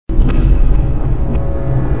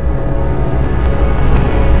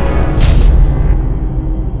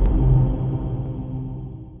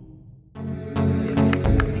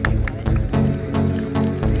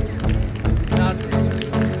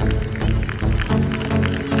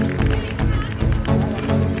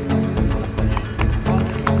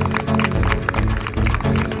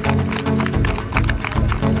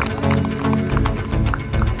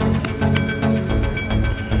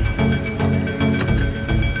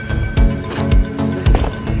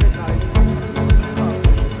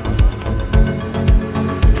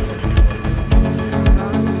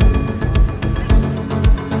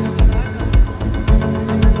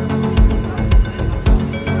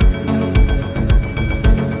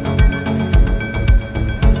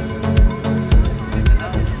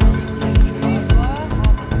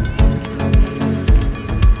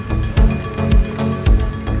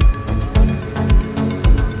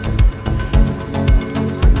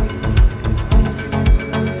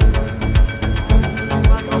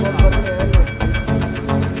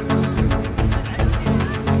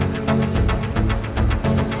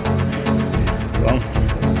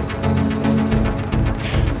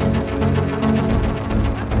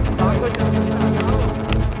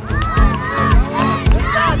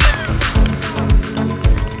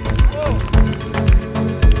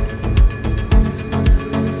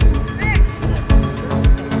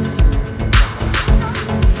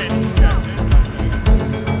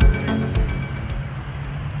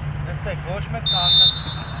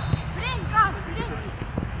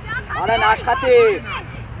Արեն աշխատի։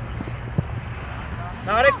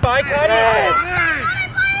 Նարեկ պայքարի։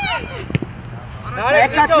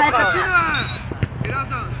 Նարեկ միտոքա։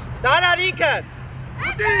 Տարար իքըտ։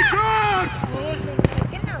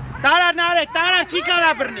 Տարար նարեկ, տարար չի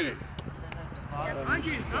կարա բրնի։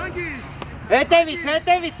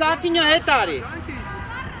 Հետևից, սակինյո հետ արի։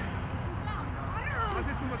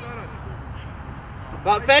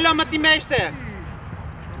 Ֆելո մտի մեջտեղ։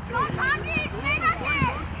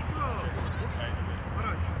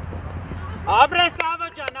 Ապրես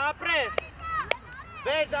Դավոջան, ապրես։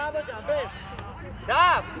 Բեր Դավոջան, բեր։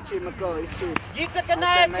 Դավ։ Իչի մկո, իչի։ Գիծը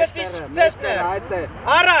կնայես գծի չկցես ներ։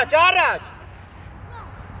 Առաջ, առաջ։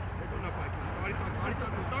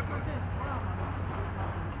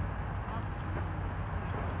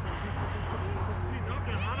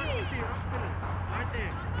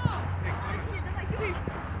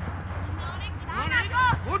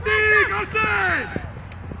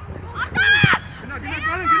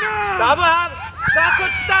 Դավո, սակո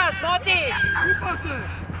չտաս, նոտի։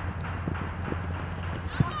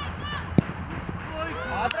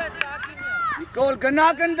 Նիկոլ, գնա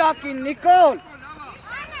գնդակին, Նիկոլ։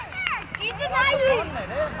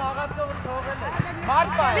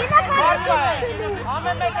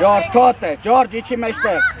 Ջորջ, թոտ է, Ջորջ, իչի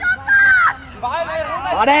մեջտեղ։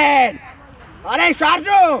 Արեն, Արեն,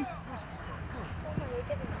 շարժում։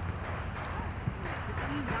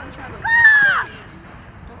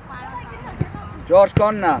 Ջորջ,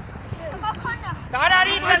 կոննա։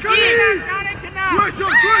 Տարարի տզի։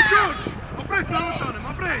 Ապրես, լավտանեմ,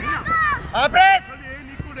 ապրես։ Ապրես,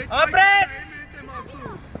 ապրես։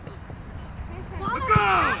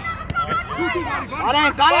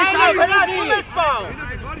 Արեն, կարեն հրաչում ես պավ։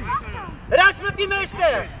 Հրաչ մտի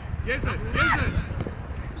մեջտեղ։ Ես է։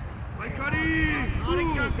 Պայքարի։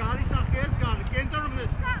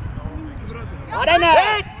 Արեն է։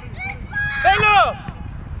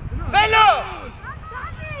 Վելո։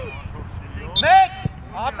 Մեկ,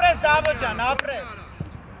 ապրես Դավոջան, ապրես։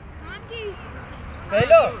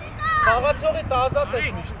 Վելո, խաղացողի տազատ ես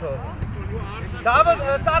միշտով։ Դավոջ,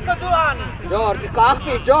 սակը դու անի։ Ջորջ,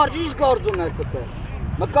 կախվի, Ջորջ, ինչ գործ ունես ըտը։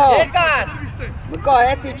 Մկո։ Երկար։ Մկո,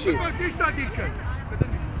 հետ իչի։ Մկո, ճիշտ ա դիրքը։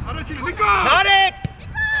 Առաջինը, Նիկոլ։ Նարեկ։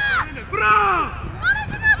 Բրա։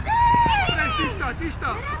 Ճիշտ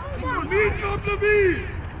ա։ Նիկոլ, մի կոպլվի։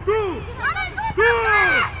 Դու։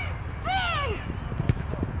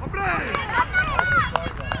 Ապրես։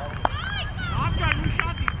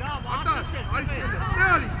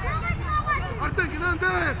 Արսեն գնան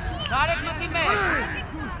դեր։ Նարեկ մտի մեկ։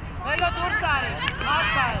 Վելո դուրս արի,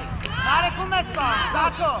 մատպայ։ Նարեկում ես պա,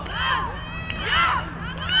 սակո։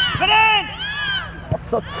 Վրեն։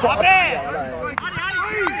 Ապրես։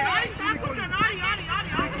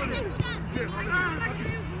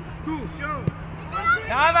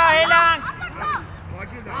 Նավա հելանք։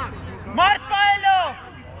 Մատպայլո։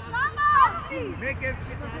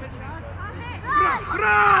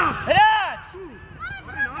 Բրա։ Հրաչ։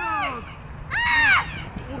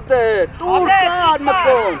 Տուր կար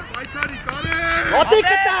մկոն։ Պայքարի կարեն։ Ոտի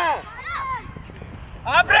կտա։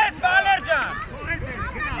 Ապրես Վալեր ջան։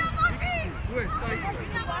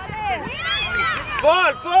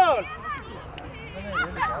 Ֆոլ։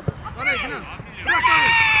 Արեն, գնա։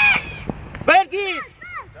 Բերգից։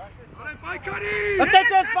 Արեն, պայքարի։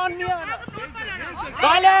 Հտեցես պան միանը։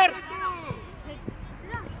 Վալեր։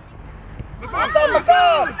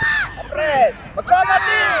 Մկոն։ Ապրես։ Մկոն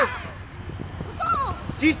մատի։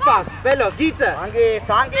 Ճիշտ պաս, վելո, գիծը։ Հանգիստ,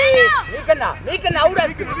 մի գնա, ուր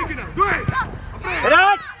ես գնա։ Դու ես։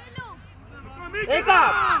 Հրաչ։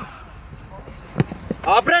 Եկավ։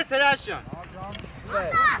 Ապրես հրաչ ջան։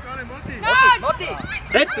 Մոտի։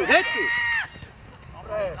 Հետու։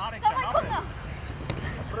 Ապրես։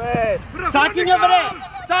 Սակինյո վրեն,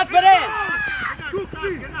 սակ վրեն։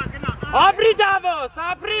 Ապրի Դավոս,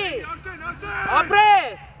 ապրի։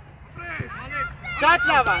 Ապրես։ Շատ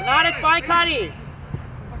լավա, նարեկ պայքարի։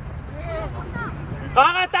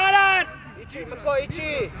 Խաղատարար։ Իչի, մկո,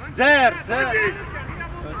 իչի։ Ձեր։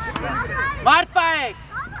 Մարդ պայեք։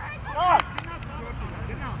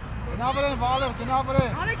 Գնավրեն, Վալեր,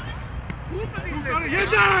 գնավրեն։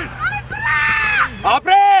 Եզեն։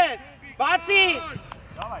 Ապրես, բացի։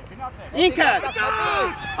 Ինքըտ։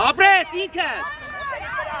 Ապրես, ինքըտ։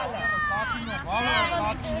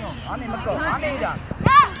 Անի մկո, անի իրան։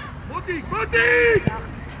 Մոտիկ։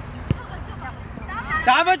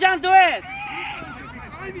 Դավո ջան դու ես։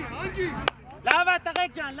 Հանգի։ Լավա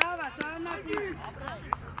տղեկ ջան, լավա, շարունակի։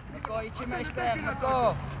 Մկո, իչի մեջտեղ, մկո։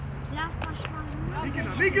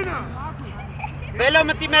 Մի գնա։ Վելո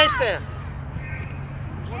մտի մեջտեղ։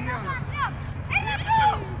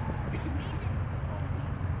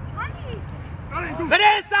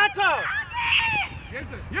 Վրեն Սակո։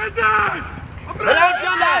 Եզեն։ Վրան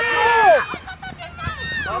ջան։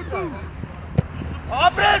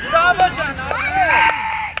 Ապրես բաբա ջան,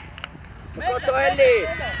 Մկոտո էլի։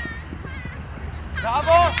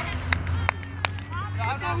 Բրավո։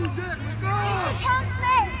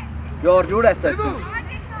 Ջորջ ուր ես էդ։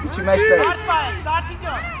 Իչի մեջ տես։ Արպայ,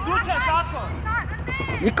 Սակինյոն, դու չէ Սակո։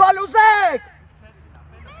 Նիկոլ ուզեք։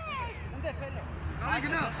 Ընդ է ֆելո։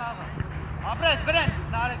 Ապրես վրեն,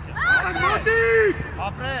 նարեկ ջան։ Մոտիկ։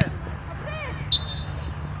 Ապրես։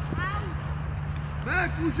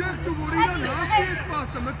 Մեկ ուժեղ դու որ իրան հասնի այդ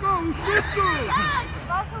պասը, մկա ուշեք դու։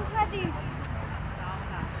 Դասը ուշադի։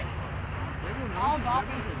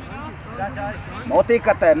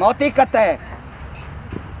 Մոտիկդ է։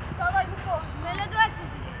 Դավայ մկո, մելը դու ես։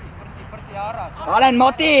 Պրծի առաջ։ Ալեն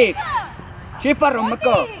մոտիկ։ Չի ֆռում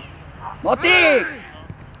մկո։ Մոտիկ։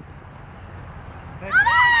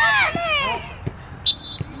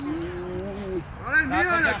 Արեն մի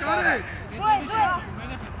արա, կարեք։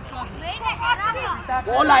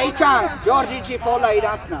 Ֆոլա իջան, Ջորջ իջի ֆոլա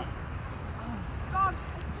իրանցնա։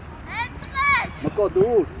 Մկո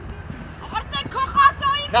դուր։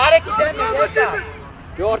 Նարեկի դեմը եկա։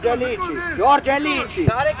 Ջորջ էլի իջի։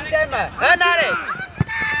 Նարեկի դեմը, հա նարեկ։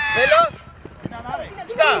 Ֆելո։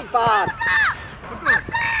 Չտա։ Սպար։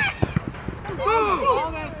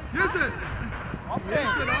 Եզեն,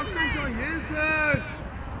 արդեն ջան, եզեն։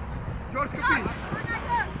 Ջորջ կպի։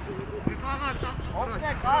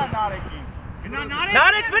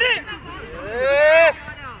 Նարեկ վրեն։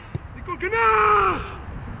 Նիկոլ գնա։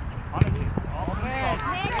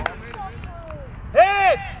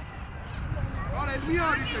 Հետ։ Արեն մի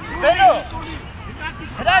արիտ է, Ֆելո։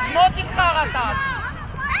 Հրաչ մոտիկ խաղատած։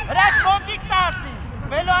 Հրաչ մոտիկ տասի։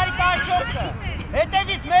 Ֆելո արի տաշոցը։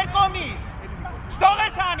 Հետևից մեր կոմից։ Ստող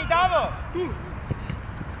ես հանի, դավո։ դու։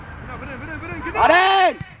 Վրեն, գնա։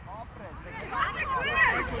 Արեն։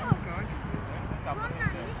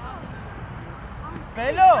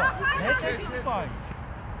 Ֆելո, հետ եկի սպայ։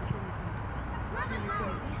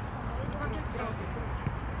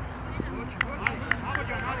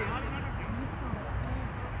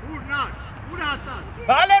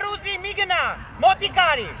 Վալերուզի մի գնա, մոտիկ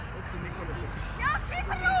արի։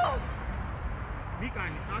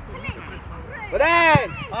 Վրեն։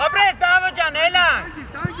 Ապրես դավո ջան, հելան։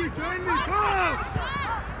 Տանգի, ջոյնի, կավ։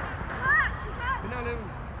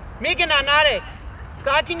 Մի գնա նարեկ,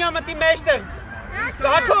 Սակինյո մտի մեջտեղ,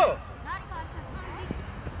 Սակո,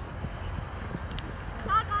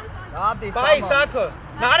 բայ Սակո,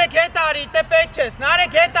 նարեկ հետ արի, տե պետ չես,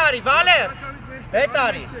 նարեկ հետ արի, վալեր, հետ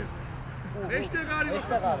արի։ Մեջտեղ արի։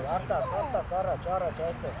 Արտակ, առաջ,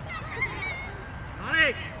 այստեղ։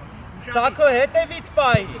 Սակո հետևից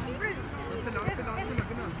պայի։ Անցել,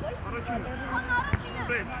 գնա, առաջինը։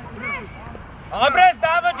 Ապրես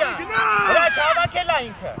դավո ջան, հրաչ հավաքել է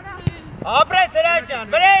ինքը։ Ապրես հրաչ ջան,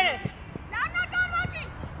 վրեն։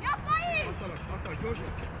 Ասա, ջորջը։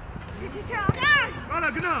 Կարա,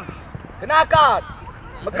 գնա։ Գնա կար։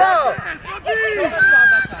 Մկո։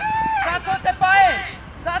 Սակո տե պային,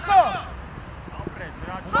 Սակո։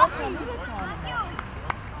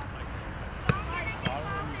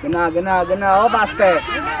 Գնա, ով աստեղ։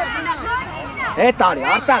 Հետ արի,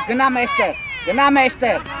 արտակ, գնա մեջտեղ,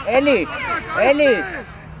 էլի։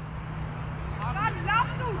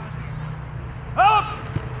 Հոպ։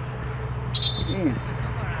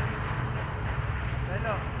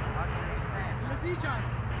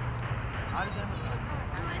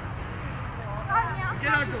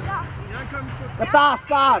 Կտաս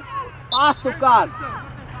կար, պաստու կար։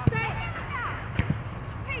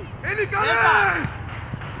 Էլի կարեն։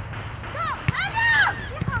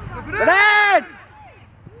 Վրեն։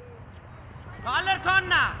 Վալեր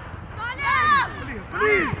քոննա։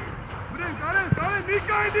 Վրեն, կարեն, մի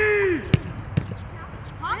կայնի։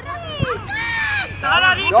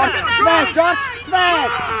 Դալարի Ջորջ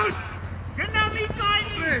կծվեց։ գնա մի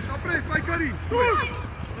կայնի։ Ապրես, պայքարի։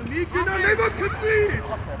 Մի գնա լևա կծի։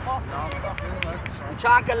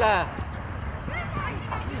 Չակլը։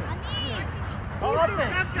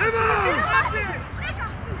 Լևա։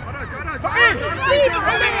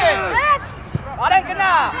 Արեն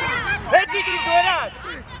գնա, հետ իջի դորած,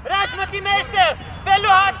 հրաչ մտի մեջտեղ,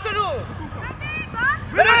 ֆելո հասցրու։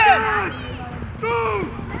 Վրեն։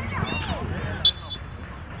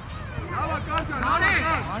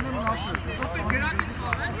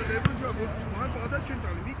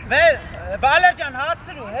 Վալեր ջան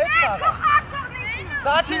հասցրու, հետ պաղ։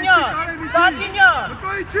 Սակինյան։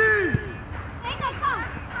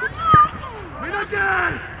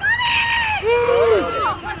 Մենագես։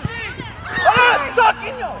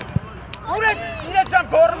 Սակինյան։ Ուրեք ջան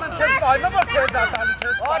գորում եմ քեզ այմը որ քեզ ատալի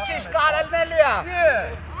քեզ։ Ոչինչ կարելնելու է։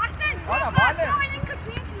 Արա վալե։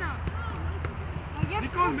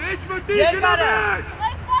 Նիկոլ մեջ մտի գնա մեջ։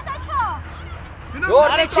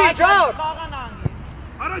 Ջորջի չի, Ջորջ։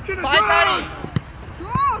 Առաջինը Պայքարի։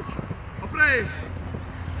 Ջորջ։ Ապրես։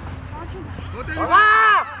 Ա!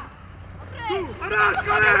 Դու, առաջ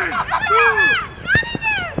կարեն։ Դու։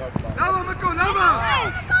 Լավա մկո, լավա։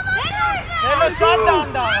 Վելո շատ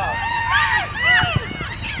դանդաղ։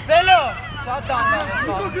 Վելո շատ դանդաղ։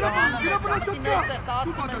 Նիկոլ գնա բրա չոտկա։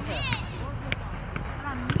 Դու պատաչ։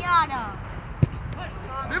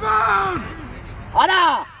 Նևան։ Արա!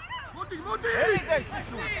 Մոտիկ, մոտիկ։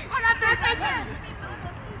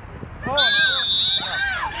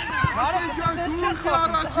 Ասեն ջան, դու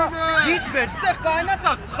առաջինը։ Գիծ բեր, ստեղ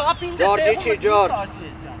կայնացա խապին դե Ջորջի չի, Ջորջ։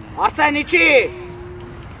 Արսենի չի։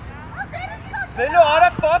 Վելո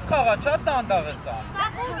արագ պաս խաղա, շատ դանդաղ է սա։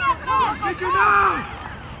 Նիկինա։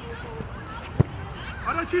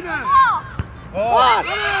 Առաջինը։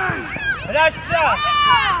 Վար։ Հրաշ փշա։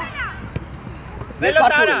 Վելո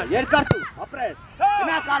տարա։ Երկարտու, ապրես։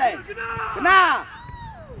 Գնա կարեն։ Գնա։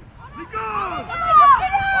 Նիկոլ։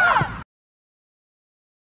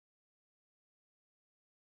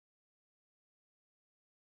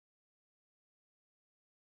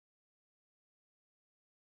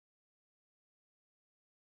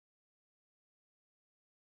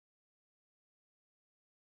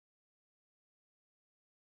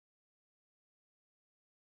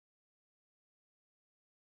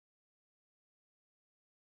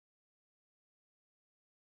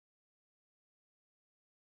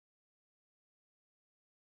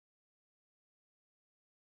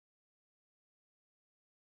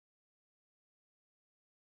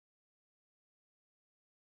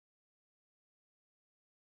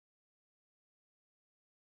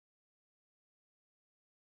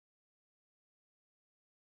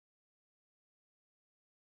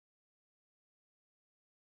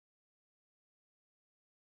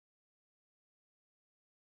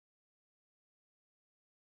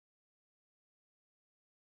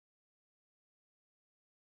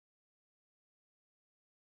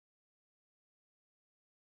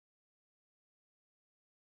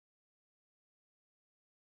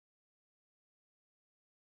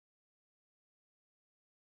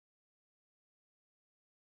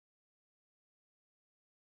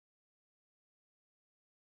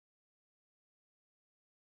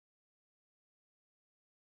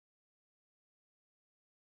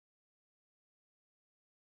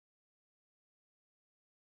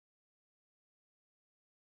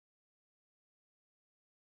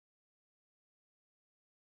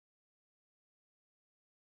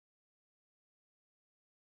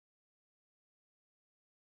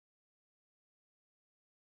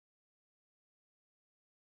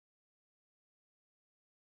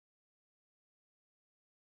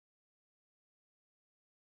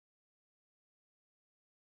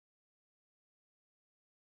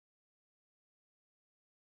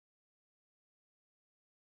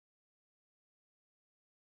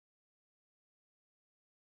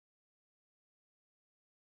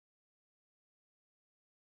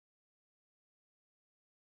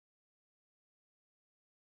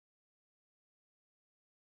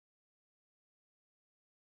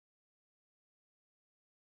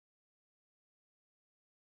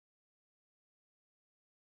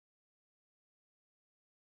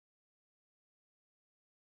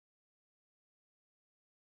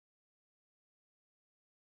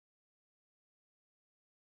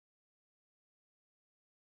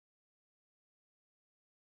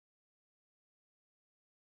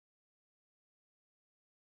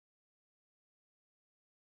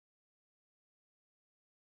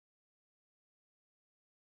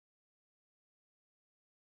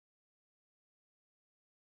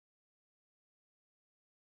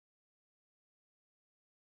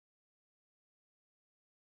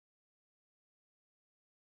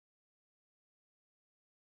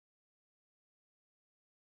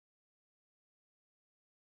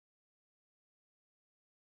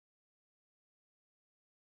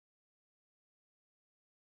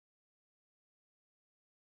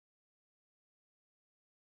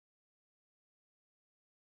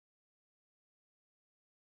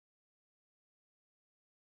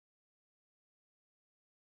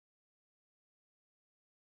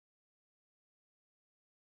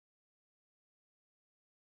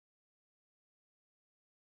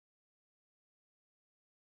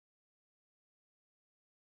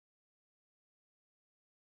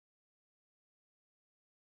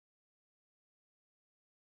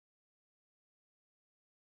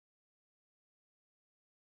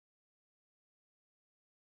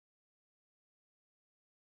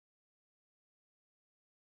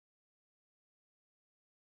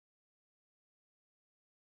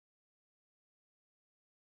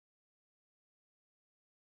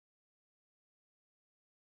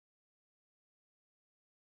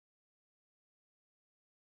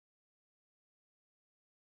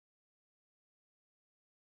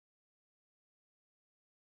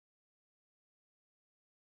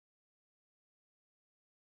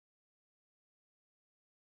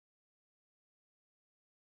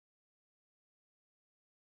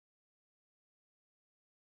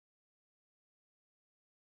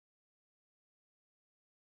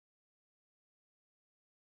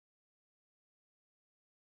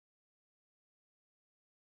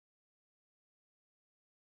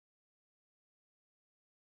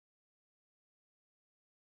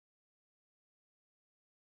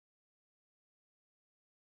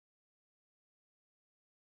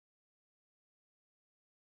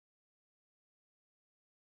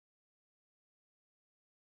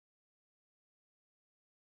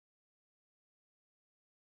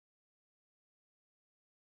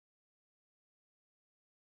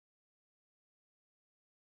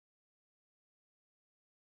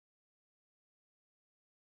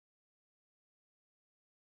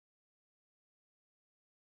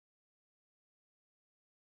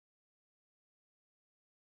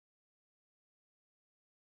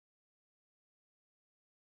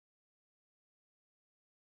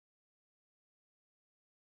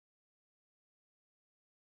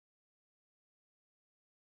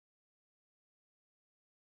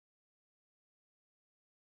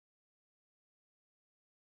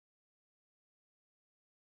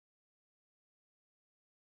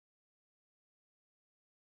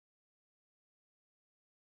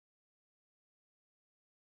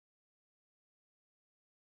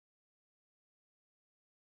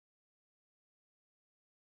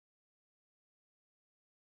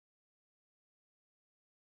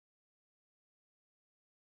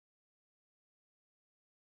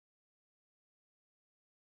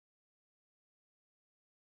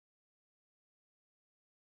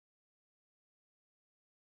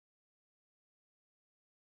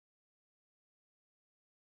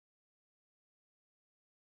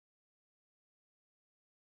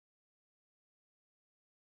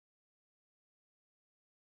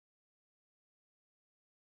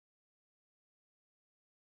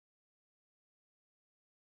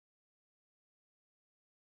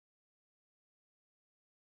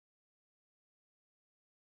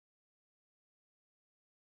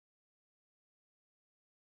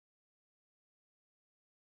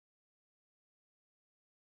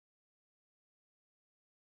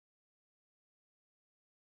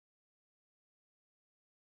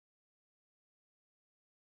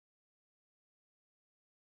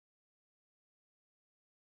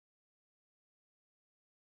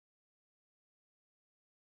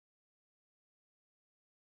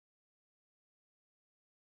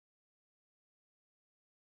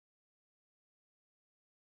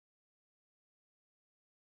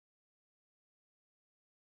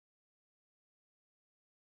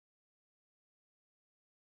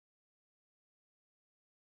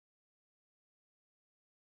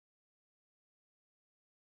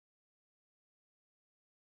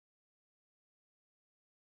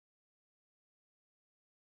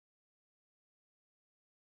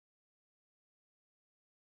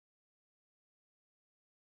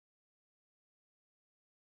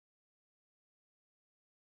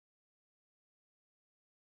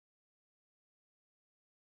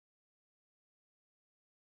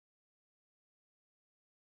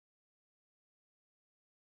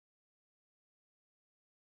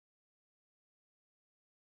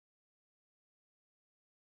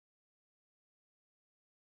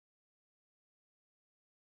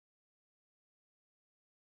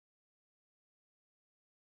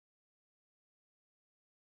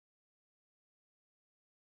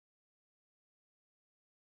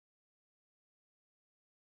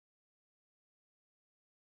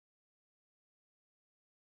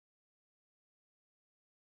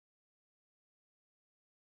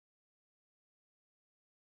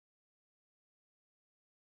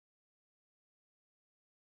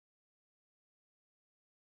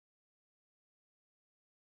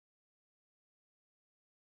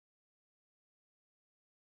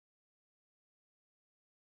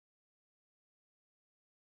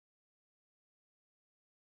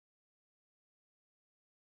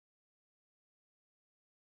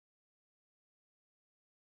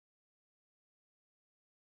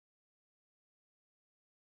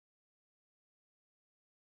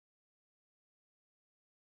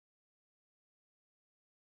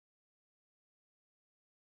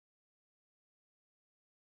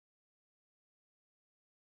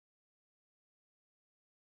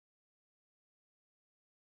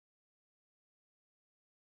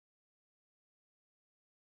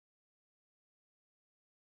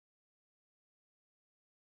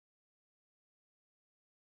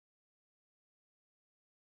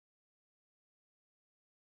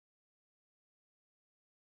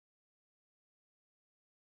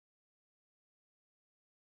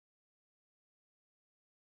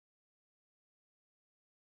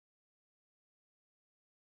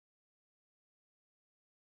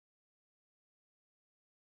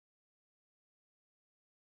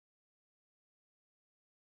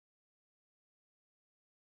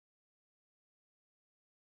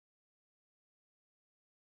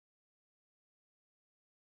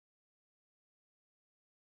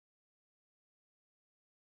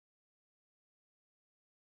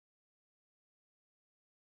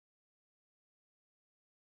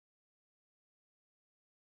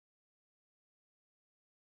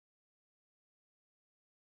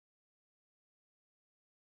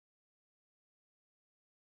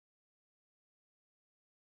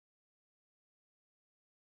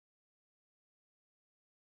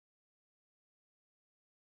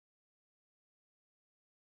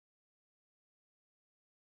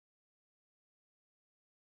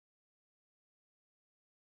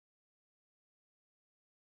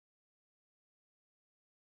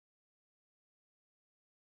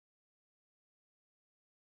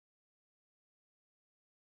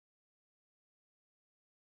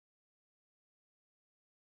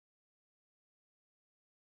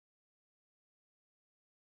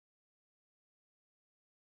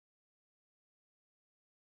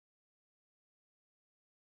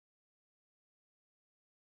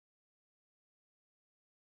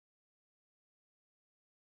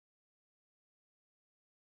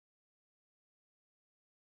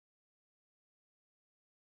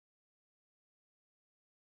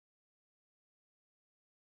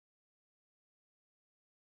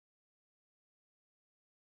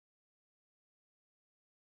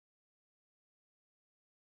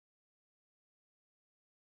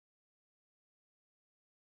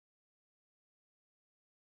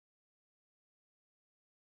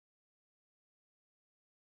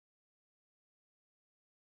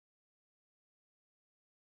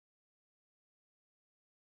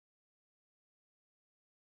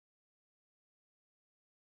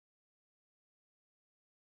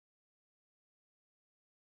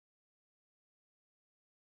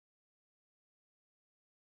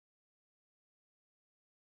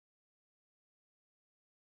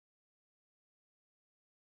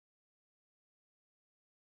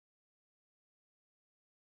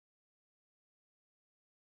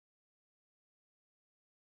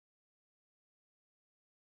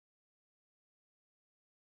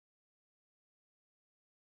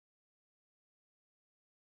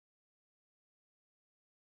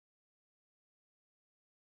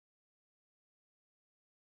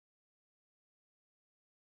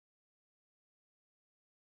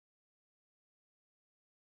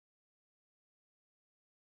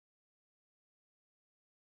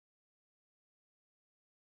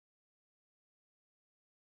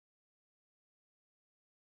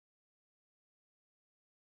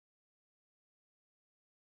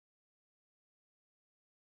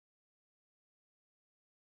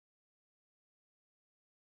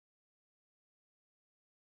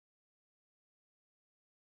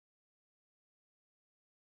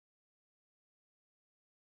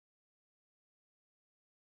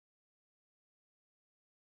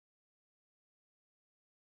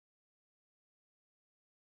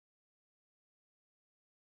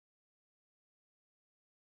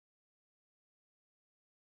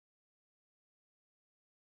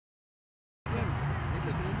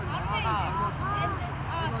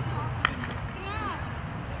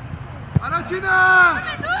 Առաջինը։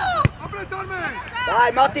 Ապրես Արմեն։ Դայ,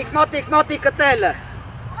 մոտիկ կտելը։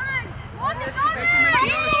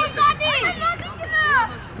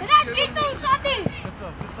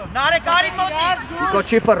 Նարեկ արի մոտիկ։ Տիկո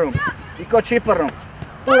չի ֆռում։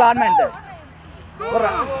 Տուր Արմեն դե։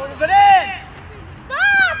 Վրեն։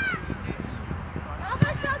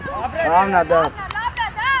 Ամնա դա։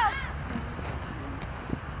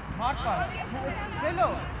 Մարկա։ Գելո։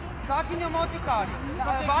 Կակինը մոտիկ արի։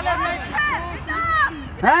 Բալեր մեջ։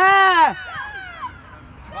 Հա։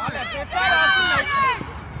 Բալեր, տեսար ասում մեջ։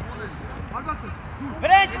 Արված է։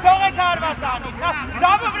 Վրեն չթող եք արված անի։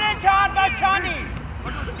 Դավը վրեն չարված չանի։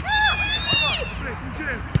 Ապրես,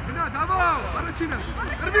 ուշեր։ Գնա, դավո, առաջինը։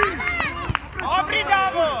 Գրվի։ Ապրի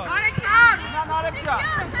դավո։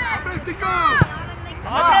 Ապրես Տիկո։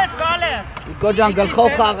 Ապրես Վալեր։ Տիկո ջան գլխով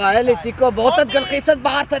խաղա, էլի Տիկո ոտդ գլխիցդ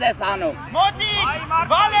բարձր ես անում։ Մոտիկ,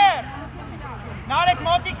 Վալեր։ Նարեկ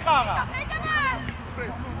մոտիկ խաղա։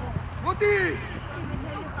 Մոտիկ։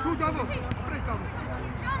 Դու դավո, ապրես դավո։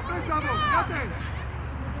 Ապրես դավո, գատեն։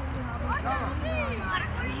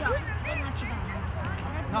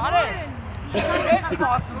 Նարեկ, չես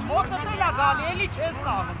սպասում, մոտը տելա գալի, էլի չես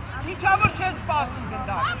խաղում։ Ինչավոր չես սպասում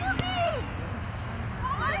գնդակ։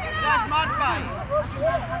 Դրաշ մարդվայի։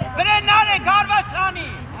 Վրեն Նարեկ, հարված չանի։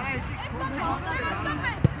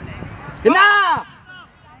 Գնա։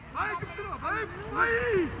 Այ կպցրով, այ,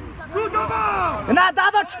 դու դավո։ Գնա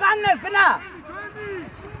դավո չկանգնես, գնա։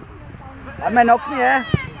 Արմեն օգնի է։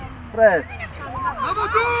 Պրես։ Դավո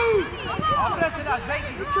դու։ Ապրես հրաշ,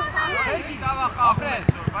 բերգի դավա ապրես,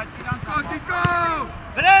 բայց իրան Տիկո։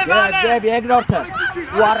 Վրեն Վալեր։ Դեվ երկրորդը։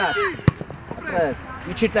 Ու առաջ։ Պրես։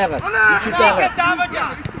 Միջի տեղը։ Միջի տեղը։ Իկը դավը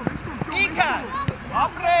ջան։ Իկը։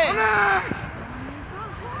 Ապրես։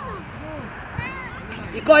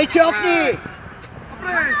 Տիկո իչի օգնի։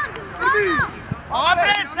 Ապրես, գրվի։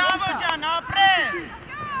 Ապրես դավը ջան, ապրես։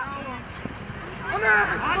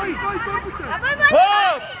 Այ, կորպուսը։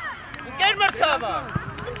 Հոպ, ընկեր մրցավա։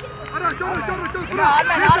 Առաջ,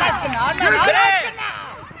 Արմեն առաջ գնա։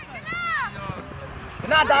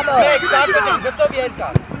 Գնա դավո։ Մեկ, ծապետին, գծով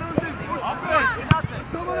ելցան։ Ապրես,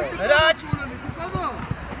 հրաչ։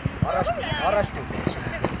 Առաջ։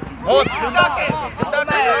 Հոտ, գնդակ է,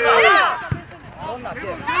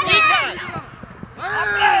 Իկը։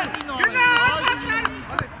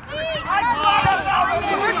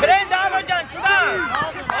 Վրեն դավը ջան, չտա,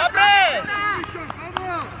 ապրես։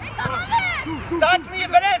 Սատվի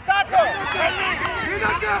վրեն, սատո։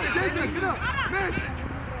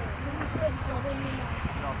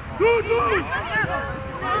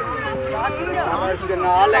 Առաջ գնա,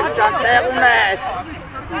 Ալեք ջան տեղ ունես։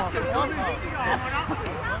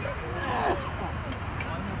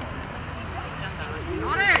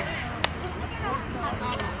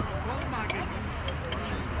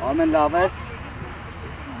 Արմեն լավ ես։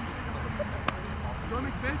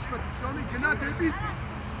 Շոնիկ դեչ մտ, շոնիկ գնա դեպի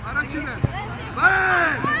առաջինը։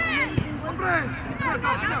 Վեն! Ապրես!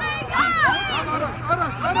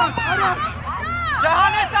 Առաջ!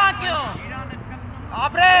 Ջահանես անկյուն։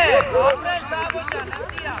 Ապրես, ապրես դավո ջան,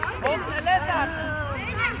 ընտիրա, հոգնել ես ասում։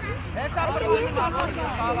 Ես ապրվում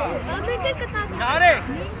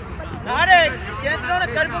Նարեկ, կենտրոնը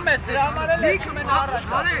կրվում ես, դրա համար էլ եկում են առաջ։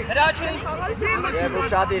 Հրաչին։ Եվ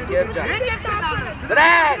ուշադիր գեր ջան։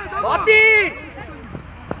 Վրեն, ոտիր։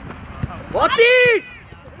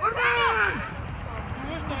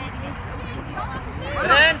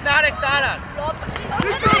 Վրեն, Նարեկ տարած։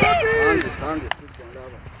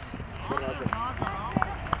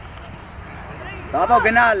 Դավո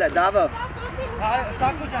գնալ է, դավո։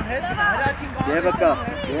 Սակու ջան, հետ հրաչին գան։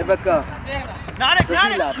 Եվը կա։ Նարեկ,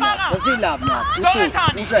 չխաղա։ Վզի լավն է։ Չտող ես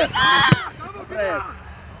անի։ Ուշեր։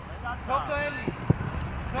 Թոքո էլի։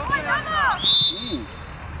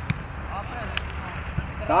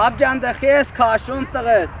 Դավ ջան դխի ես քաշուն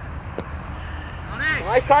տղես։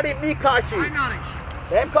 Այքարի մի քաշի։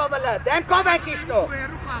 Դեմքով էլը, դեմքով ենք իշնո։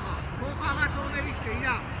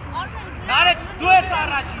 Նարեկ, դու ես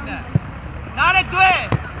առաջինը։ Նարեկ, դու ես։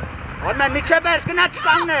 Արմեն միջև երկ գնա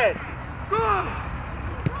չկանգնես։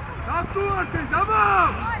 Դու արդեն, դավո։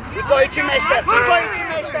 Տիկո իչի մեջտեղ,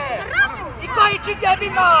 Տիկո իչի գեբի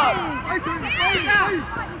մար։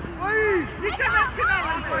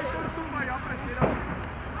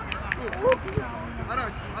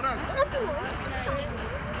 Առաջ։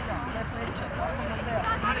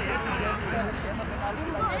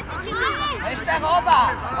 Մեջտեղ ով է,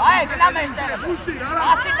 այ գնա մեջտեղը։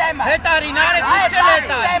 Ասի դեմը։ Հետ արի, Նարեկ, ուշ էլ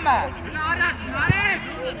հետ արի։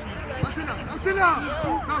 Անցելա,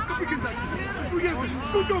 կպիկ ընդակ, դու ես,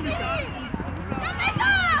 դու կոմիկա։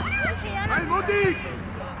 Այ մոտիկ,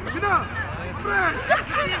 գնա, պրես,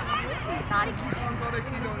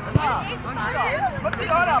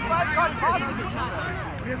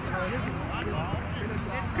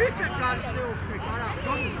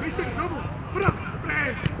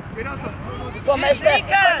 Kom este,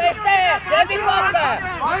 Debbie Walker,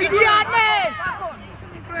 idzie Armen!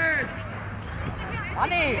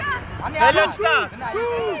 Ani, Velocita!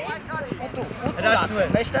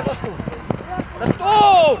 Mește vă tu!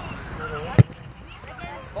 Tu!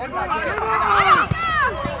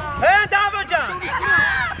 Hei, Davojan!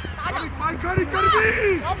 Paykari karbi!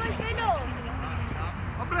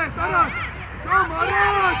 Apres, araç! Çam,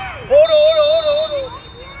 araç! Oru!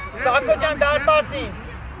 Sakojan darpasin!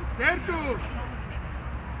 Sertu!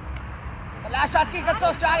 Լաշատի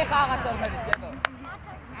գծով ճարի խաղացողներից ևը։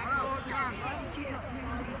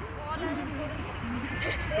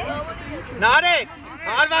 Նարեկ,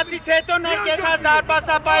 հարվածից հետո նոր կեցած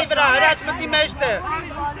դարպասապայի վրա, հրաչ մտի մեջտեղ։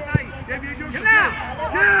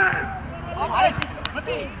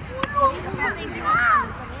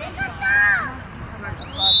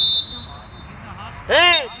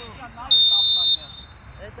 Հետ!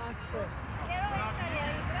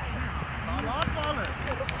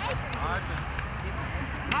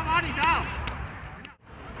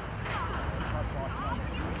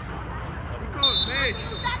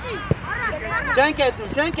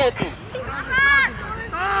 Ջենք էտու։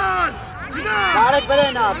 Նարեկ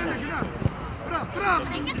բրեն ապրեն։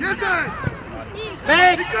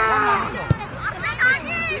 Մեկ։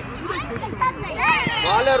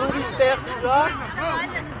 Վալը ռուրի ստեղ չկա։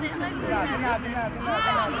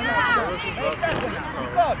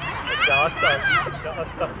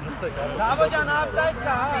 Դավոջան ապսայդ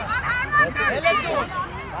կա, հա։ Հելեք դու։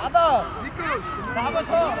 Ադո։ Դավոջ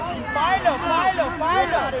հո։ Պայլո։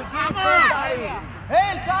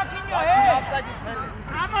 Հել, ճակինյո, հել։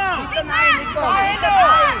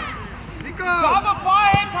 Նիկո։ Դավո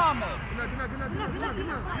պահեք համը։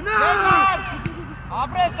 Նեկար։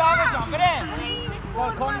 Ապրես Դավոջան, գրեն։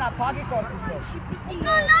 Կոննա, պագի կորպուսով։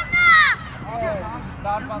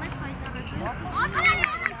 Դարպաս։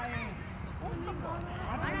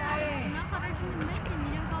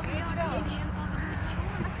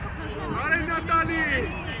 Արեն Նատալի։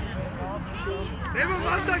 Եվո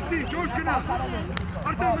մասնակցի, Ջորջ գնա։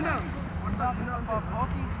 Արդեն մնա։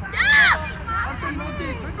 Արդեն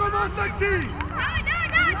մոտիկ, եվո մասնակցի։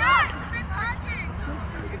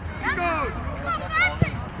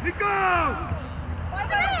 Նիկո։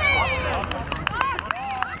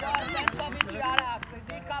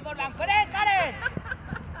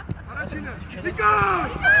 Առաջինը, Նիկո։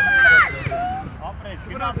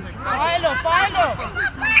 Պայլո։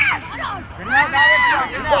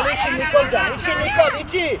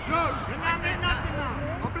 Իչի։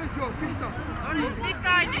 Ապրես Ջորջ, ճիշտ ասա։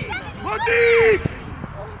 Մոտիկ։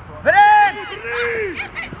 Գրեն։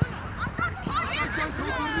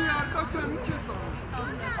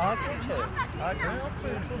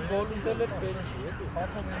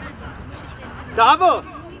 Դավո,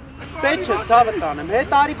 պետ չես ցավը տանեմ,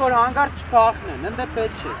 հետ արի որ հանգարց չփախնեն, ընդ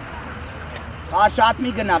պետ չես։ Շատ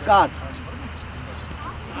մի գնա, կար։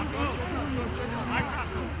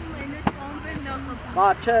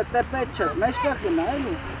 Կար, չէ, տե պետ չես, մեջտեղ գնա,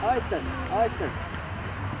 էլի, այդ է։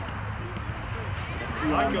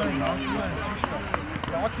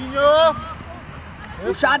 Շակինյո։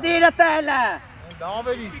 Ուշադիրը տելը։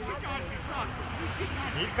 Դավերից։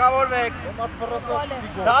 Հիրկավորվեք։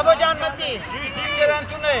 Դավոջան մտի, դիքեր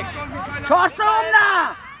ընդունեք։ 4 ումնա։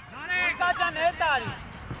 Նիկաջան հետ արի։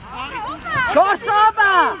 4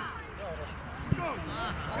 ովը։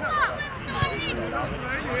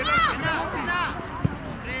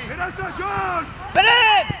 Երասնա Ջորջ։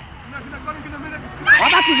 Բրեն։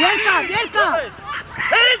 Ադակի, երկա։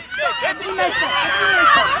 Հել։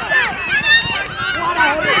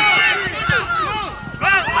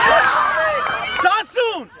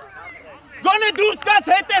 Սասուն։ Գոնե դուրս կաս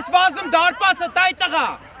հետ ես վազում դարպասը տայ տղա։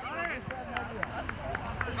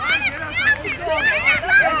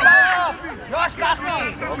 Yoş kalkma.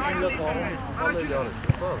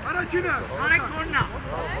 Առաջինը։ Արեք կորնա։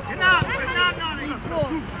 Գնա։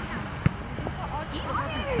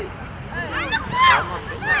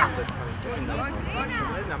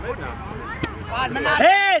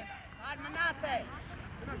 Հետ։ Armanate.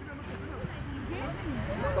 Are.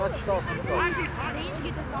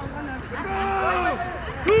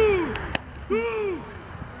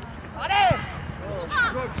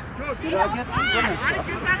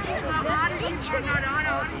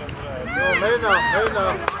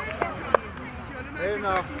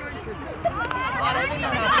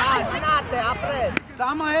 Armanate, apret.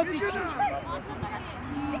 Sama հետ իջի։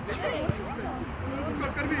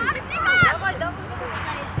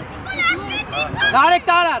 Narek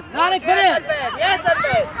tarar, Narek beren. Yes, sir.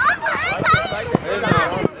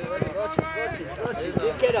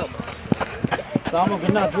 Samo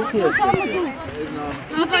gna zuki.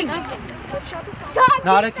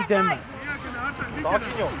 Narek idem.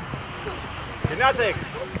 Sakin ol. Gimnastik.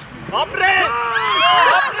 Apres!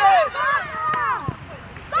 Apres!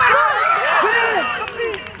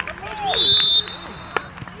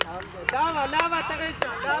 Lava, lava,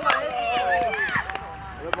 Darakert, lava.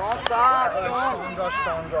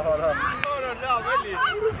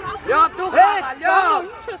 Ja, du ja.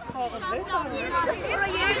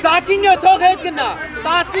 Sakin ol, tog et gna.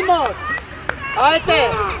 Tasimot. Alte.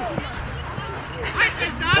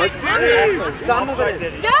 Samo beren.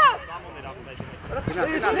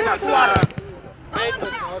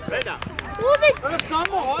 Reda.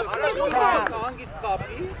 Samo hangis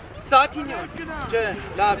kapi. Sakin ol. Che,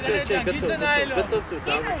 lav, che, gıtsıl tut.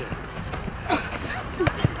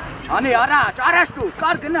 Hani araç tut,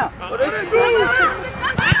 kar gına.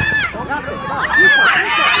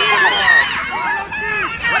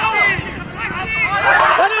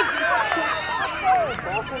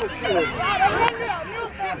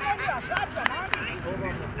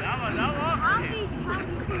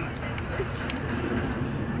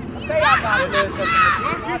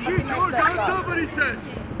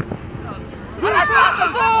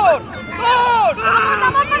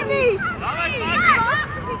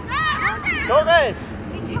 Torres!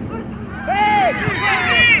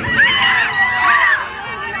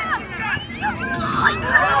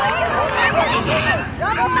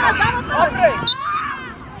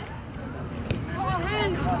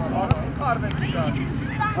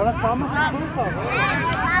 Ara Samo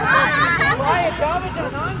Hayır, devam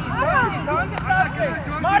edin. Hangi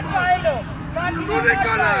tarafı? Mart Baylo. Bu ne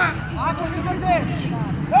kale?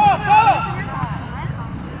 Go!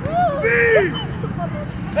 Bir!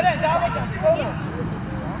 Beren, devam edin.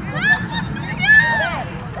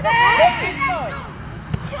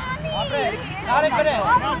 Narek beren.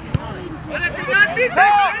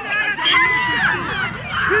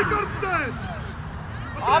 Bir kaptan!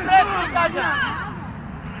 Apres tutacan.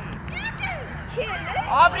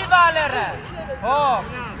 Abri valere. Ho,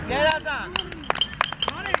 gerazan.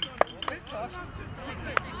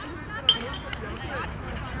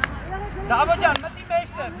 Davocan, mati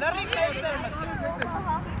meşte. Learning meşte.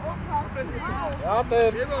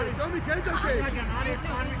 Yater! Tommy, kijk dat eens!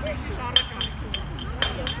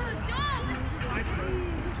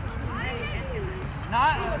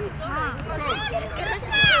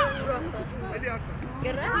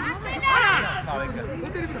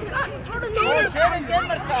 Çerin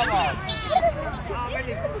gelmer çava.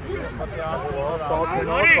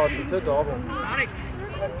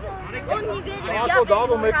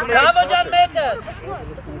 Davocan mete.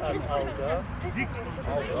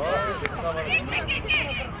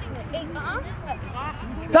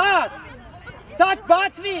 Sat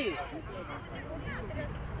batvi.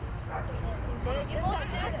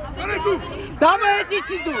 Dava eti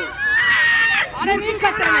çidu. Are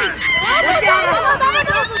nikatene.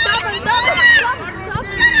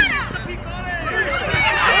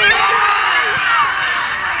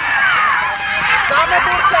 Samo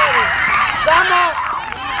durçari.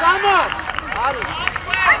 Samo. Hadi.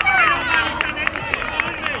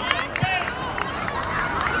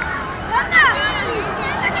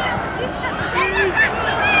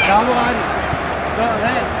 Samo hadi.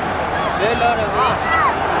 Ve lore.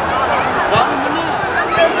 Dava mına.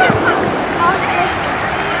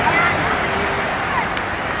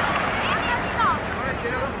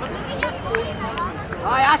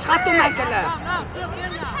 Ay aşkatım ekele.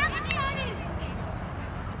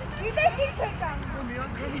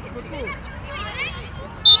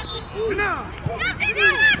 Gına!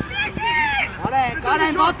 Are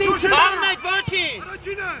karen motim çık. Ahmet Boçi.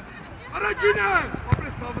 Aracına!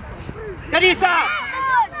 Apres sabit kal. Teresa.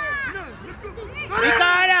 Gına!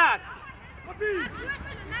 Mikarak. Abi!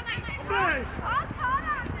 Apres!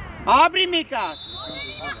 Abri Mikas.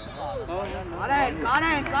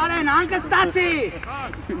 Are karen hangi stasi?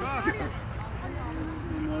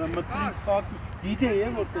 Dide ye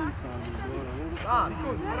orta insan.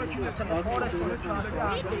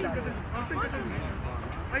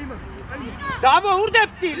 Ayma! Dava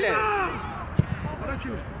hurdeptiyle.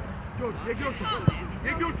 Aracına! George, ye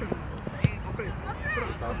görsün! Apres!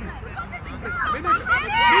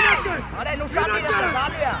 Minakın! Are nuşati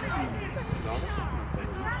dalya.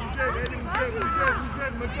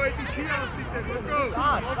 Güzel, Mako eti kira astite, Mako!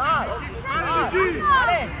 Sar. Aracı!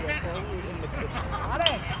 Are.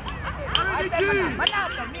 Aracı! Mana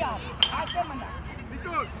atmıyor. Ate mana.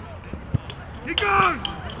 Nikon!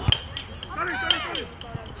 Tare!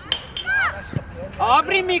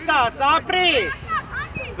 Ապրի Միկաս, ապրի։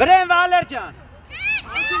 Վրեն Վալերջան։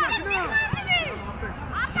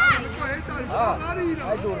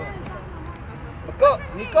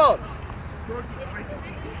 Նիկոլ։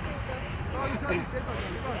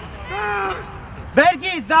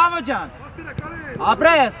 Բերգից, Դավո ջան։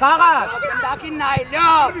 Ապրես, խաղաց։ Դակին նայ,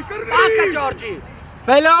 լյով։ Տակը Ջորջի։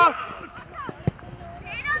 Ֆելո։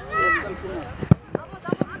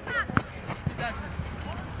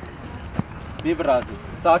 Մի վրազի,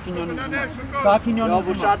 Սակինյոնի Լյով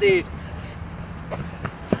ուշադիր։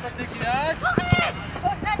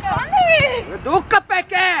 Դուք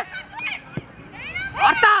կպեք է։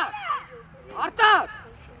 Արտակ։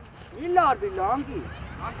 Միլար բիլանգի։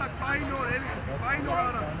 Արտակ պային օր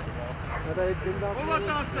արա։ Ովա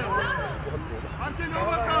տասը։ Արդեն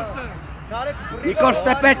ովա տասը։ Նիկոլ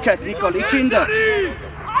ստեպետ չես, Նիկոլ, իչինդը։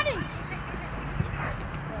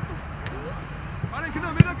 Արեն կնա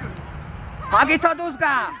մենակը։ Հագիթա դուզ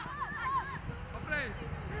գամ։ Ապրես,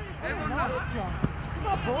 Էվոննա։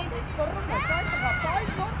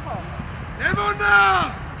 Էվոննա։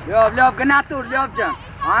 Լյով, գնատուր, լյով ջան,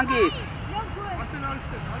 հանգիր։ Արդեն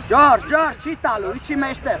արիշտ է։ Ջորջ, չի տալու, իչի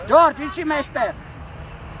մեջտեղ, Ջորջ, իչի մեջտեղ։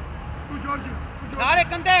 Դու Ջորջի։ Նարեկ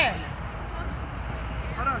ընդ է։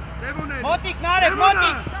 Հարաջ, Էվոն է։ Մոտիկ, Նարեկ,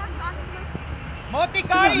 մոտիկ։ Մոտիկ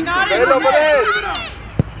արի, Նարեկ։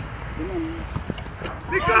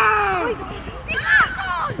 Նիկոլ։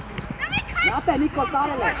 Նատե, Նիկոլ,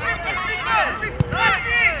 տարել է։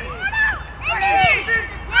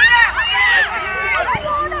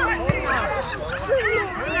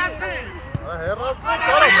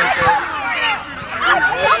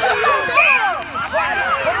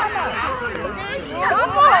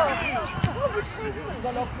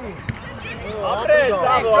 Ապրես,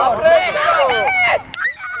 Դավո, ապրես, Դավո։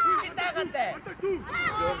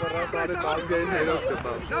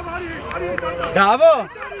 Դավո,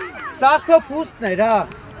 սաղքո պուստն էր, հա։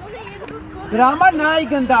 Դրա համար նայի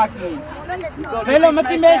գնդակին։ Ֆելո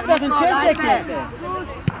մտի մեջտեղ ինչ ես եկել։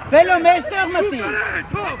 Ֆելո մեջտեղ մտի։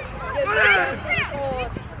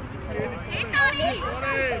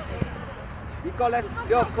 Նիկոլ,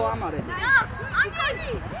 լյով, քո համար է։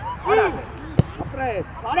 Ապրես,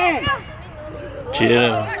 արեն։ Չի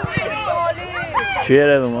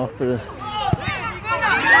երևում, աղբերս։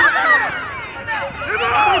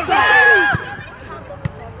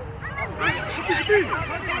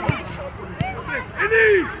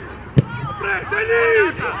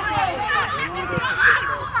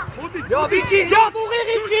 Լյով, ուղիղ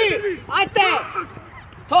իջի, այդ է։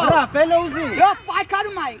 Հրա, ֆելո ուզի։ Լյով,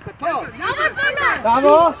 պայքարում է ինքը, թող։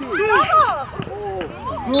 Դավո։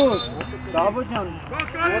 Գուր, Դավո ջան,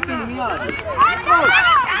 ոտի մի աջ։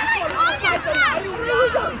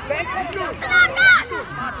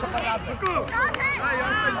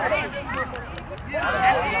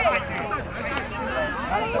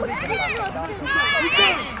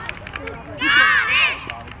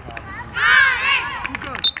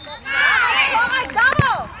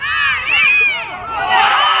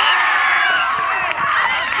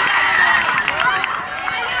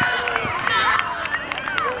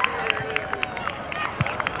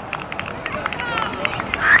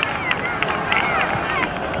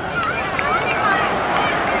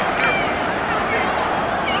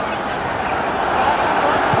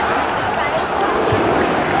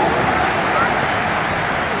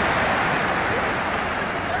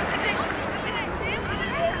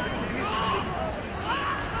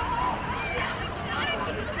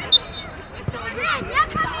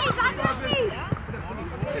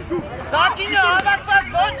 Սակինը հավաքված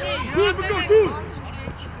ոչի։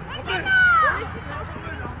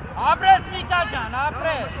 Ապրես Միկա ջան,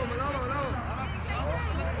 ապրես։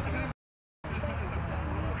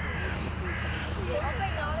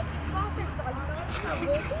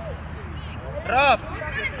 Ռոբ,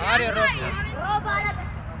 արի Ռոբ ջան։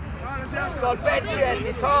 Նիկոլ, պետ չի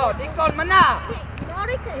էլի, թող, Նիկոլ, մնա։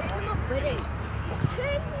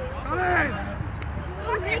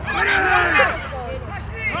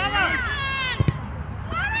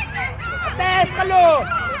 Տես կլու։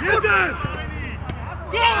 Եզեր։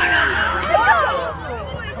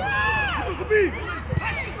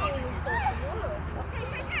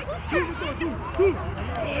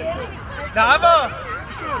 Դավո,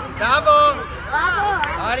 Դավո,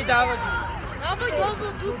 արի Դավո ջան։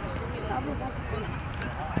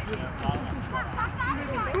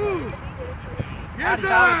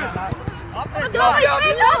 Եզեր։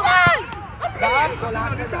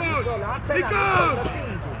 Նիկոլ։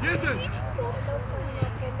 Եզեր։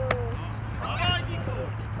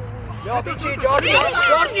 Լյով, իջի,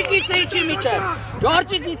 Ջորջի գիծը իջի միջև,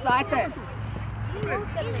 Ջորջի գիծը, այդ է։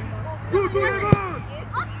 Դու Լևոն։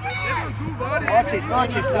 Լևոն դու վարի։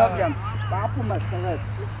 Ոչինչ, լավջան։ Պապում ես տղեկ։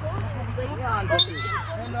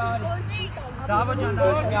 Դավո ջան,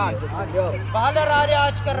 բալեր արի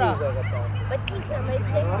աչ կռա։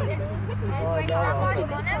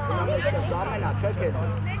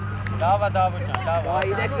 Դավա ջան, դավա։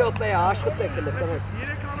 3 րոպե աշխատեք տղեկ։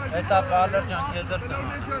 Հեսա բալեր ջան, քեզր կա։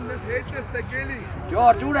 Ջան, մեզ հետն ես տեկելի։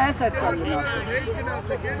 Ջորջ, ուր ես այդ կան։ Հետ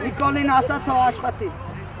գնացեք էլի։ Նիկոլին ասա թող աշխատի։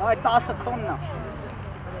 Այ 10 քոնն է։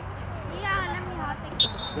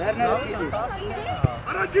 Վերները դիլի։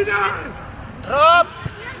 Առաջինը։ Ռոբ։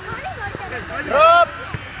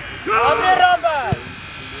 Ամի Ռոբը։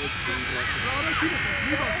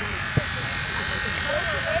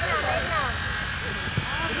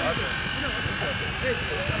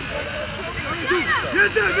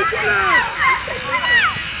 Եզը, Նիկոլը։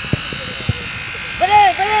 Բրե։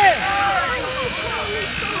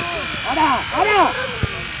 Արա։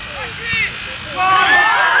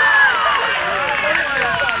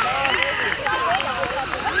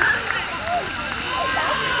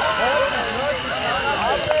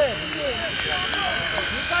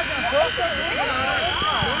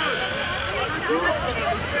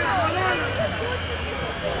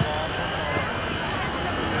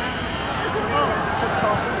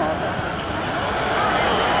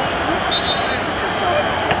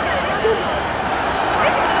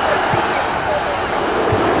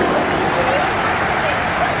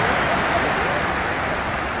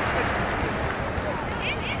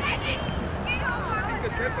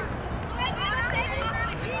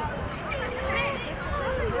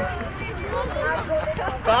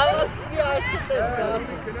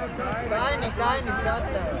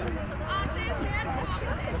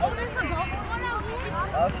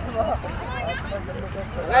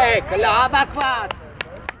 Լավակված։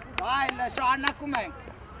 Այլ շարունակում ենք։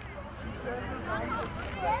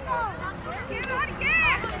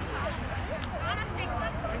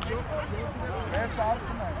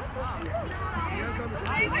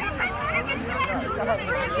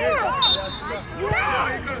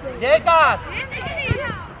 Եկած։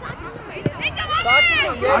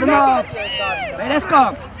 Արմար, վերես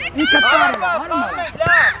կամ, ինքը տարել, արմար,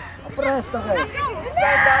 ապրես տղեր,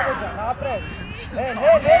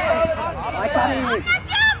 այտանի,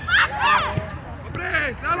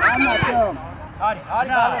 արմար կյոմ, Արի,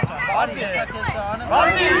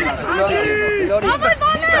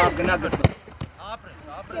 գնա գրծում,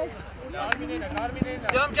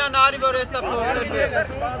 Ձյոմ ճան արի, որ եսա պողրել էր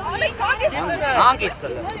հանգիստ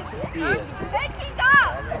ծլը,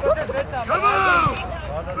 Կավավ,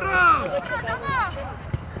 բրավ,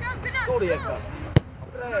 տուր եկավ,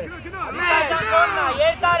 Կոննա,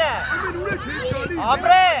 երկարը, ամեն ուր ես հետ գալի,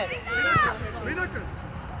 ապրել,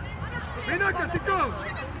 մենակը, տիկով,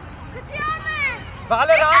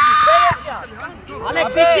 բալեր անգիս, բերեսյա,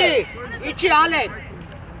 Ալեքս իչի Ալեք,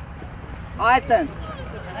 այտեն,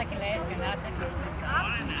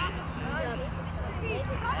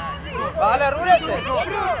 բալեր ուր ես է,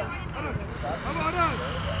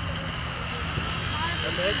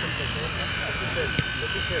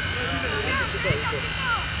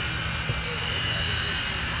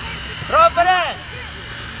 Ռոբրեն,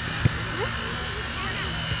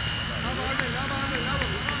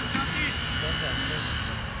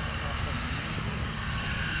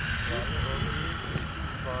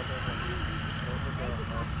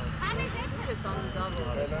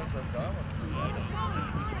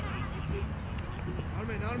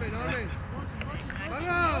 Armen,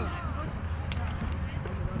 Bana!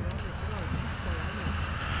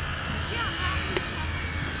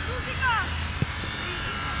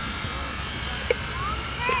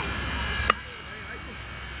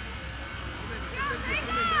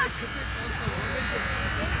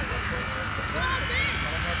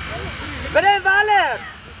 Beren Valer!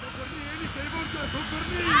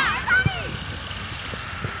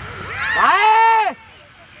 Ae!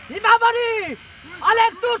 Imamani!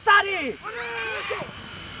 Alex Tursari!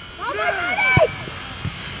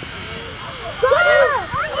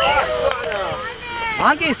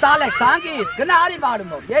 Hangist Alex, hangist! Gına ari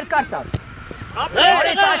varım o, yer kartal.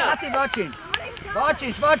 Oraya saçlatı boçin.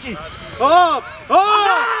 Boçin. Hop!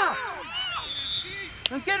 Hop!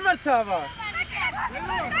 Înker mărțava!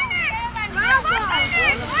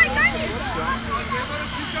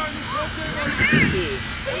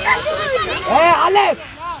 Hey Alex!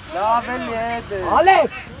 Lavel yedi!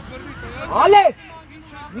 Alex!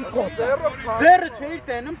 Niko, zerre չէիր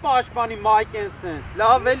տենում պաշտպանի Mike Ensense,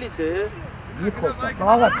 լավ էլի դե։ Niko,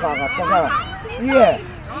 kağıt, kağıt. Niye?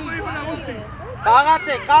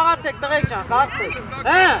 Խաղացեք, տղեկ ջան, խաղացեք։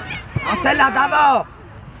 Հա։ Ansela davo!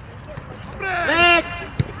 Մեկ,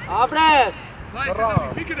 Ապրես։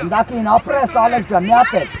 Դակին ապրես Ալեքս ջան, մի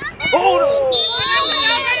հատ է։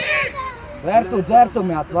 Ձերտու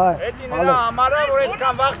մի հատ, վայ։ Էդի նրա համարա, որ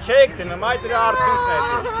այդքան վաղ չեք դնում, այդ դրա արդյունքն է։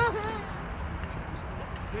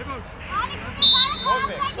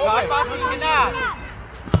 Բարբասին գնա։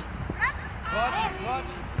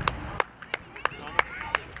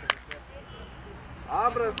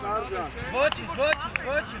 Ապրես նարժան։ Ոչինչ,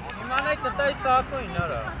 իմանայ կտայի սակոին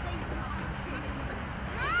արա։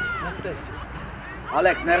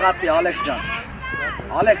 Ալեքս, նեղացի Ալեքս ջան։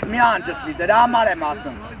 Ալեքս մի անջտվի, դրա համար եմ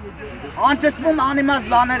ասում։ Անջտվում անիմաստ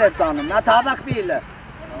բաներ ես անում, նա թավակվի իլը։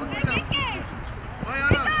 Այ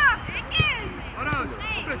առաջ,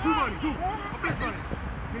 ապրես դու բարի, դու, ապրես բարի։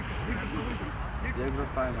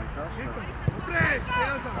 Երկրորդ տայմ այդ, ապրես,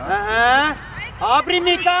 Ապրի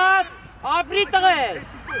Միկաս, ապրի տղեր։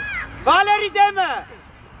 Վալերի դեմը։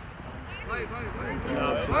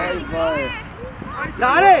 Վայ։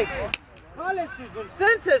 Զարեք, հալ ես ուզում,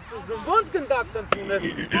 սենց ես ուզում, ոնց գնդակ տնտունես,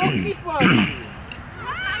 ողքի պարի։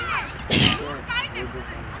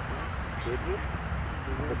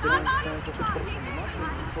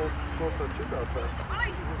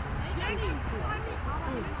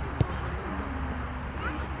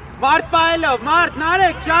 Մարդ պայելով, մարդ,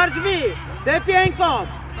 նարեք, շարժվի, դեպի են կոմ։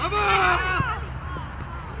 Աբա!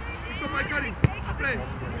 Իկո պայկարի, ապրես,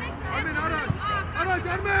 Արմեն առաջ,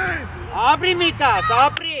 Արմեն! Ապրի Միկաս,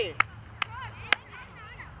 ապրի։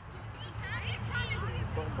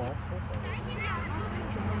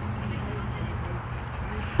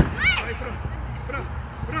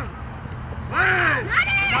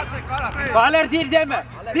 Վալեր դիր դեմը,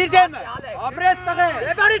 ապրես տղեր։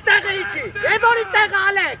 Եբորի տեղը իչի, եբորի տեղը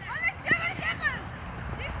Ալեք։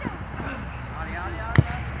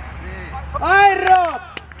 Այ ռոբ։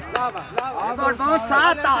 Լավա։ Ավոր ոնց ա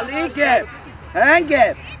տալիկ է, հենք է։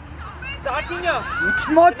 Սատինյո։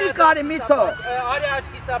 Չմոտի կարի մի թող։ Արի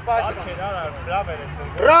աչքի սապաշ։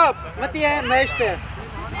 Ռոբ, մտի է մեջտե։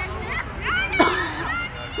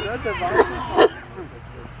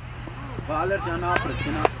 Վալեր ջան ապրես,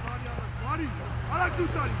 գնա։ Արի, արակ դու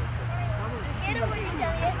սարի։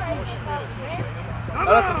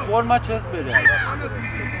 Արա ֆորմա չես բերել։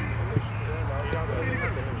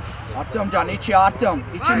 Արտյոմ ջան, իչի Արտյոմ,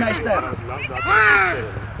 իչի մեջտեղ։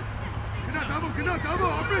 Գնա,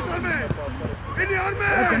 ապրես Արմեն։ Էլի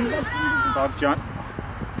Արմեն։ Դակ ջան։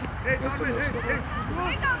 Հետ Արմեն, հետ։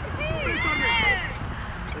 Ապրես Արմեն։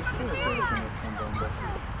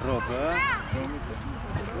 Ռոբը։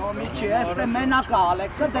 Ոմիչի, էստե մենակա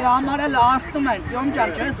Ալեքսը, դրա համար էլ ասնում են, Տյոմ ջան,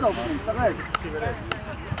 չես օգնում, տղեր։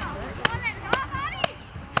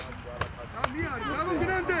 Bravo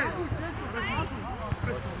grande!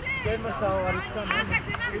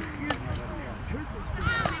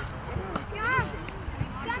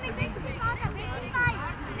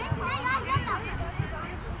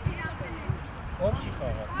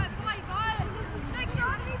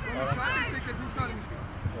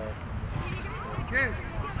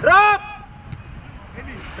 Rob!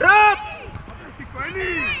 Rob!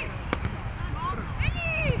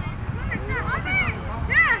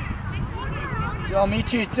 Տյոմ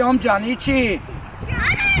իչի, Տյոմ ջան, իչի։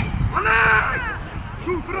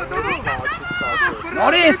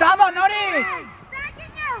 Նորից, տավո, նորից։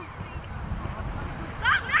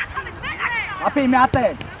 Ապի մի հատ է,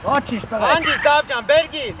 ոչինչ տղեր։ Հանդիս դավ ջան,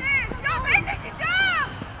 բերգի։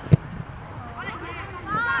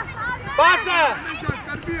 Պասը։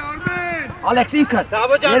 Ալեքս ինքդ,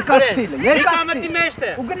 Դավո ջան, երկար կցիլը, երկար մտի կցիլը։ մեջտ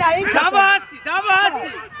է։ Ու գնա ինքդ։ Դավո հասի։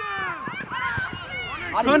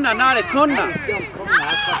 Քոննա, նարե, քոննա։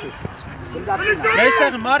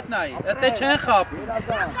 Մեջտեղ մարդ նայի, էտե չեն խապ։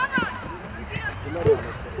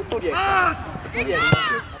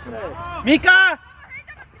 Միկա։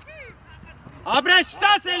 Ապրես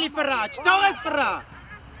չտաս էլի պրա, չտող ես պրա։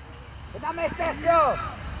 Գնա մեջտեղ, Տյոմ։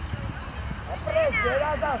 Ապրես,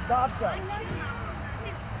 երազած, դավջան։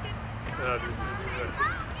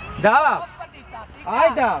 Դավ, այ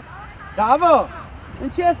դավ, դավո,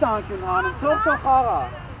 ինչի ես անկյուն հանում, թող խաղա,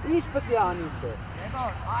 ինչ պտի անիմ թե։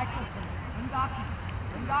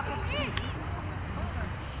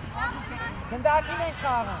 Գնդակին են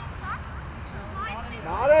խաղան։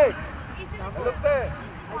 Նարեք, լստե,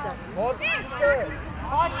 մոտ լստե։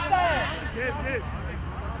 Հաչտե։ Եվ։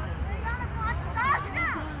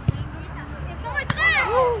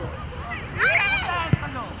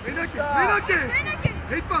 Մենակ է,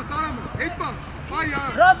 հետ պաս, արամը, հետ պաս, բայ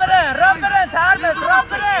արամ։ Ռոբերեն, թարմես,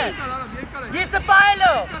 Ռոբերեն։ Գիծը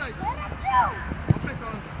պայլո։ Ապրես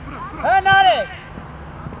արամ, վրա։ Հեն արեք։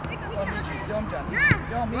 Տյոմ ջան,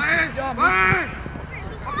 Տյոմ,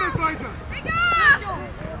 Ապրես վայ ջան։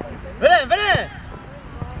 Վրեն,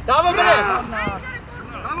 Դավո բրես։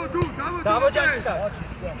 Դավո դու, Դավո ջան չտա։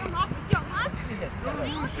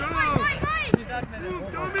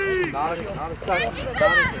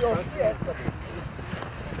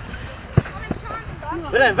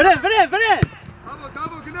 Վրեն։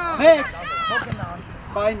 Դավո գնա։ Մեկ։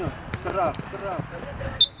 Բայնո, սրա։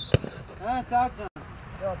 Հա, սակջան։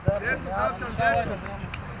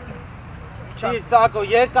 Չիր, սակո,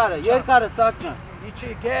 երկարը, սակջան։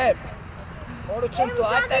 Իչի, գեբ։ Որություն դու,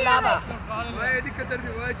 այդ է լավա։ Վայելի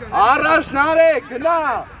կտրվի, վայ ջան։ Առաջ նարեք, գնա։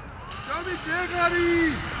 Շամի ջեղարի։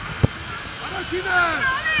 Առաջինը։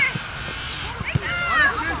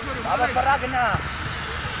 Արեք ես վրում, Աբա պրա գնա։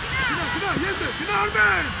 գնա, ես է, գնա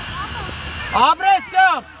արմեն։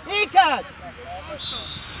 Աբրեսյամ, ինքդ։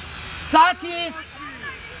 Սակիս։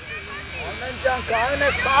 Ամեն ջան, կայուն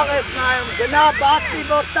ես բաղ ես նայում, գնա բացվի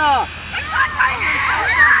որտա։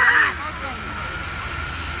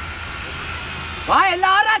 Վայ, էլ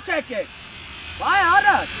առաջ եկեք, վայ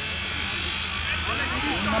առաջ։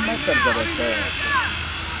 Իմը մետր դրես է։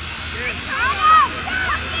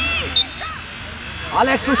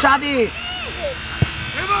 Ալեքս ու շադի։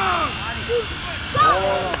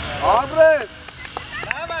 Աբրես։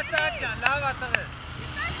 Լավա սակջան, լավա տղես։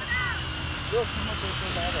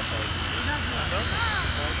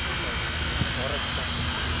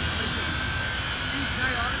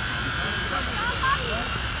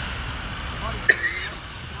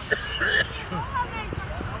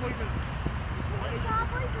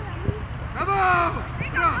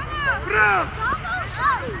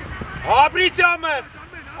 Աբրիցյամս,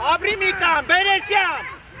 աբրի միկան, բերեսյան,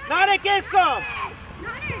 նարեք ես կոմ։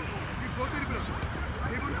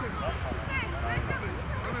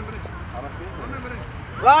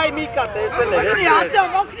 Վայ միկա տեսել է,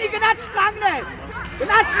 Ոգնի գնա չկանգնես,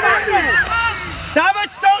 Դավը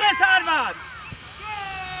չտող ես հարված։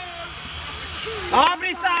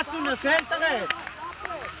 Աբրի սասունս, հել տղես։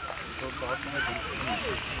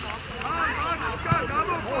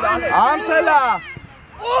 Անցելա։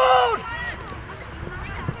 Ուր։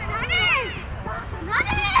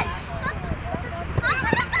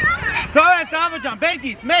 Սովես դավը ջան,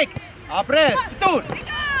 բերգից, մեկ, ապրես, տուր։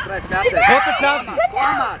 Ոտը ծավնի։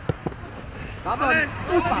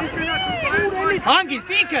 Հանգիստ,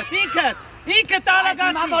 ինքը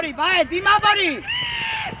տալագացի։ Դիմավորի, վայ, դիմավորի։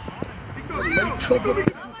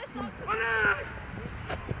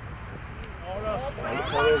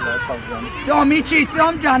 Ծոմ, իչի,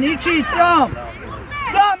 ծոմ ջան, իչի, ծոմ։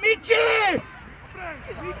 Ծոմ, իչի։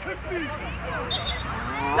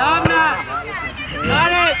 Լավնա,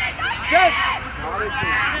 նարեք, կես։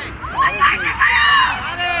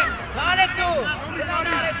 Նարեք դու,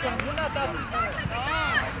 նարեք դու, գունա տատի։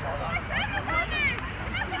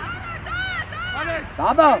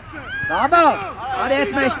 Դաբա, արի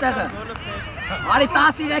էտ մեջտեղը, արի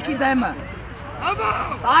 13-ի դեմը,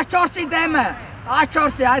 14-ի դեմը,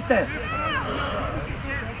 14-ի այդ է։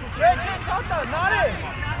 Չէ, շատա, նարեք։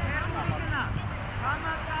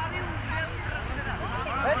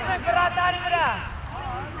 Հետմեք վրատարի վրա։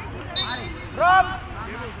 Ռոմ։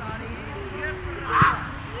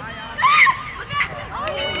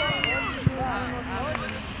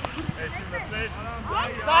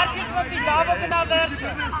 Սարկիս մտի, լավը գնա վերջը։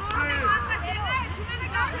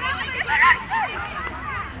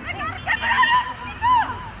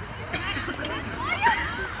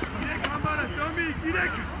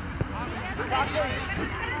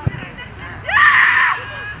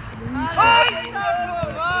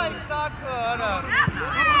 Վայ սակո, արա։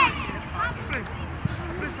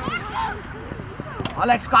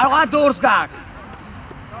 Ալեքս կարող է դուրս գաք։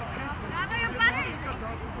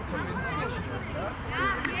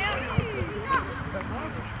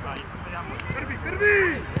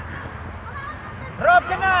 Ռոբ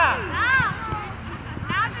գնա։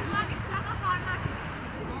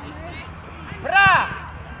 Վրա։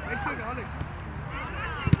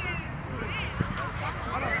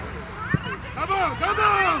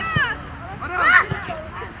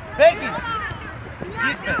 Բեկին։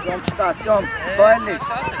 Ծոմ չտաս, ծոմ, բոյլիս։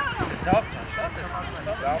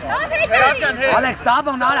 Ալեքս,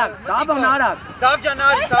 դաբոն արակ։ Դավջան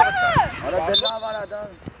արի, Արա դելավ արա,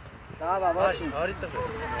 դավա, ոչին։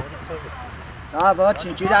 Դա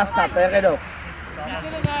ոչին, ճիրանսնա, տեղերով։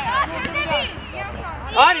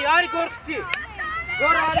 Արի գորգցի։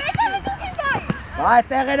 Գոր արիցի։ Բայ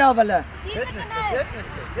տեղերով հլը։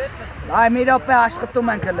 Բայ մի րոպե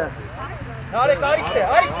աշխատում ենք հլը։ Նարեք, արիքտ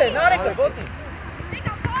է, նարեկը, ոտի։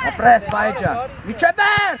 Ապրես, վայ ջան։ Միչե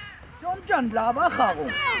բեր։ Ծոմ ջան, լավ է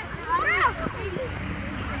խաղում։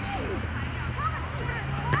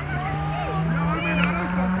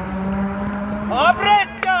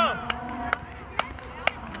 Ապրես ջան։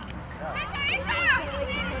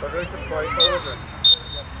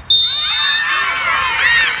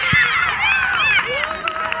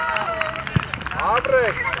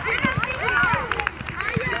 Abrek!